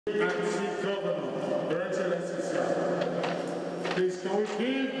Governor, Your Excellency, sir. Please, can we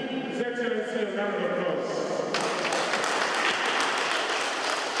give His Excellency a round of applause?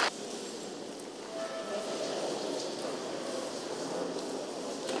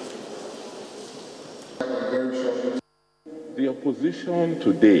 The opposition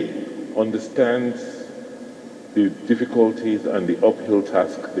today understands the difficulties and the uphill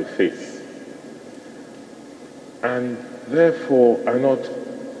task they face, and therefore are not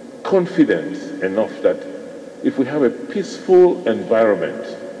confident enough that if we have a peaceful environment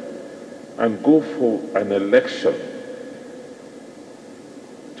and go for an election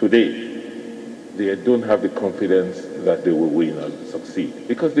today, they don't have the confidence that they will win and succeed,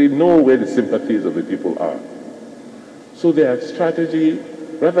 because they know where the sympathies of the people are. So their strategy,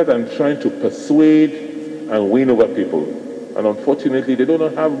 rather than trying to persuade and win over people, and unfortunately they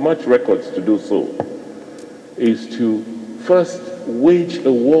don't have much records to do so, is to first wage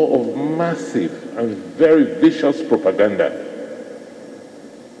a war of massive and very vicious propaganda.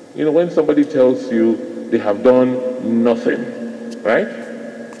 You know, when somebody tells you they have done nothing, right?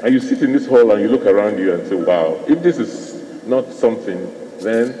 And you sit in this hall and you look around you and say, wow, if this is not something,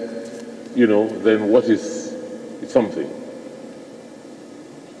 then, you know, then what is something?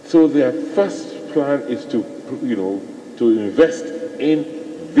 So their first plan is to, you know, to invest in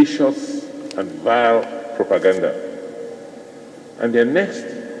vicious and vile propaganda. And their next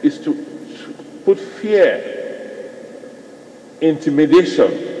is to put fear,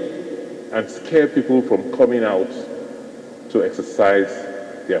 intimidation, and scare people from coming out to exercise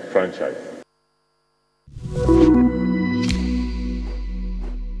their franchise.